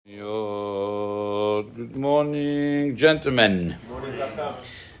Good morning, gentlemen. Good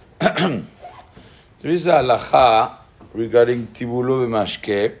morning, There is a halacha regarding tibulo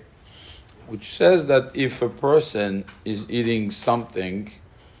v'mashke, which says that if a person is eating something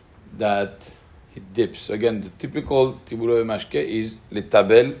that he dips, again, the typical tibulo v'mashke is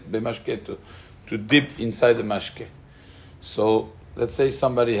letabel b'mashke, to dip inside the mashke. So let's say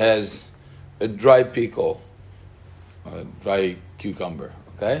somebody has a dry pickle, a dry cucumber,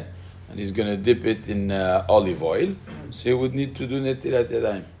 okay? And he's going to dip it in olive oil. So he would need to do netilat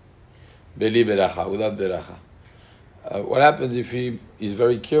yadayim. Beli beracha, without beracha. What happens if he is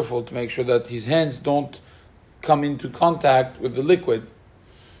very careful to make sure that his hands don't come into contact with the liquid?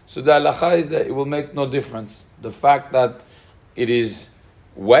 So the halacha is that it will make no difference. The fact that it is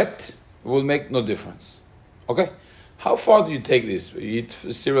wet will make no difference. Okay? How far do you take this? You eat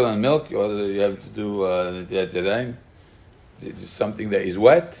cereal and milk, or you have to do netilat yadayim? It is something that is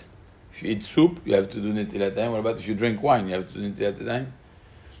wet. If you eat soup, you have to do netilat yadayim. What about if you drink wine? You have to do netilat yadayim.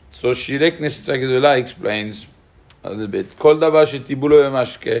 So Shirek Nesita Gedula explains a little bit. Kol davar shetibulo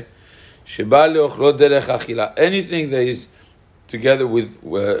v'mashke sheba leochlo derech achila. Anything that is together with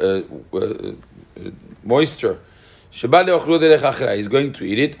moisture, sheba leochlo derech achila, he's going to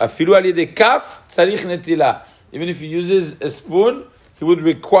eat it. Afilu al yedei kaf tzarich netila. Even if he uses a spoon, he would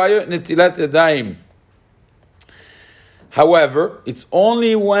require netilat yadayim. However, it's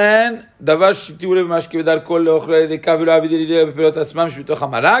only when דבר שתיבול במשקה ודרכו לאוכלו על ידי כף ולא אביד אלילה בפירות עצמם שבתוך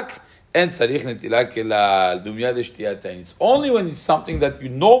המרק, אין צריך נטילה כלל דומיה לשתיית היין. It's only when it's something that you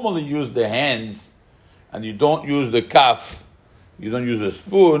normally use the hands and you don't use the kaf, you don't use a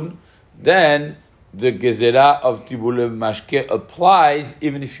spoon, then the gezerah of tibul b'mashke applies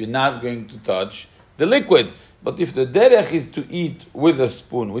even if you're not going to touch the liquid. But if the derech is to eat with a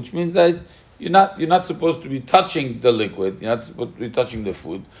spoon, which means that you're not supposed to be touching the liquid. You're not supposed to be touching the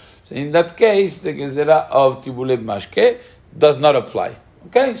food. So in that case, the gezerah of tibule mashke does not apply.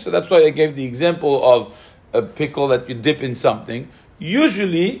 Okay, so that's why I gave the example of a pickle that you dip in something.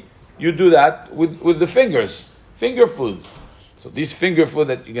 Usually, you do that with the fingers, finger food. So this finger food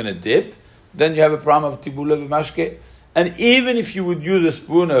that you're going to dip, then you have a problem of tibule mashke. And even if you would use a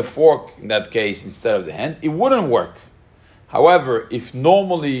spoon or a fork in that case instead of the hand, it wouldn't work. However, if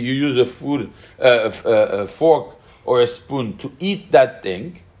normally you use a fork or a spoon to eat that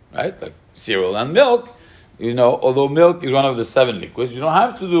thing, right, like cereal and milk, although milk is one of the 7 liquids, you don't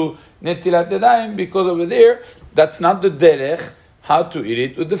have to do netilat yadayim because over there, that's not the derech how to eat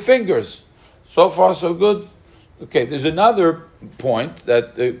it with the fingers. So far, so good. Okay, there's another point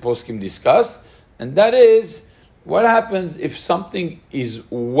that the poskim discuss, and that is what happens if something is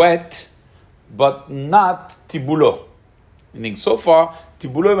wet but not tibulo. Meaning, so far,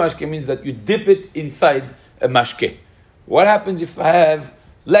 tibulo mashke means that you dip it inside a mashke. What happens if I have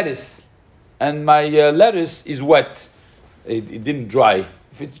lettuce and my lettuce is wet? It didn't dry.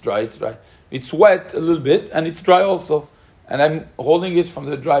 If it's dry, it's dry. It's wet a little bit and it's dry also. And I'm holding it from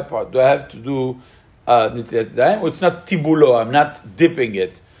the dry part. Do I have to do netilat yadayim? It's not tibulo. I'm not dipping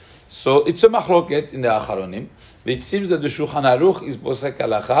it. So it's a machloket in the acharonim. But it seems that the Shulchan Aruch is posek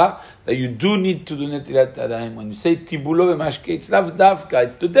halacha that you do need to do netilat yadayim. When you say tibulo v'mashke, it's lav davka.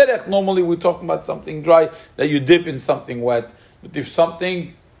 It's the derech. Normally we're talking about something dry that you dip in something wet. But if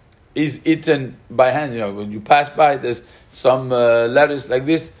something is eaten by hand, when you pass by, there's some lettuce like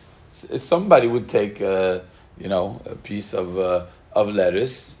this. Somebody would take, a piece of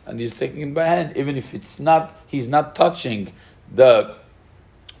lettuce and he's taking it by hand, even if he's not touching the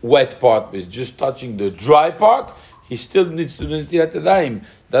wet part, is just touching the dry part, he still needs to do netilat yadayim.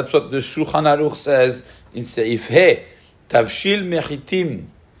 That's what the Shulchan Aruch says in Seif He, Tavshil mechitim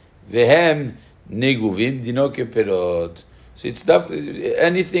vehem neguvim dino keperot. So it's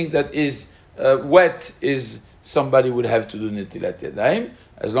anything that is wet is somebody would have to do netilat yadayim,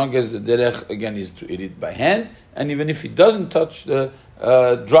 as long as the derech again is to eat it by hand, and even if he doesn't touch the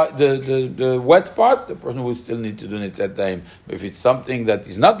the wet part, the person will still need to do netilat yadayim. But if it's something that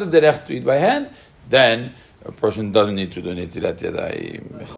is not the derech to eat by hand, then a person doesn't need to do netilat yadayim.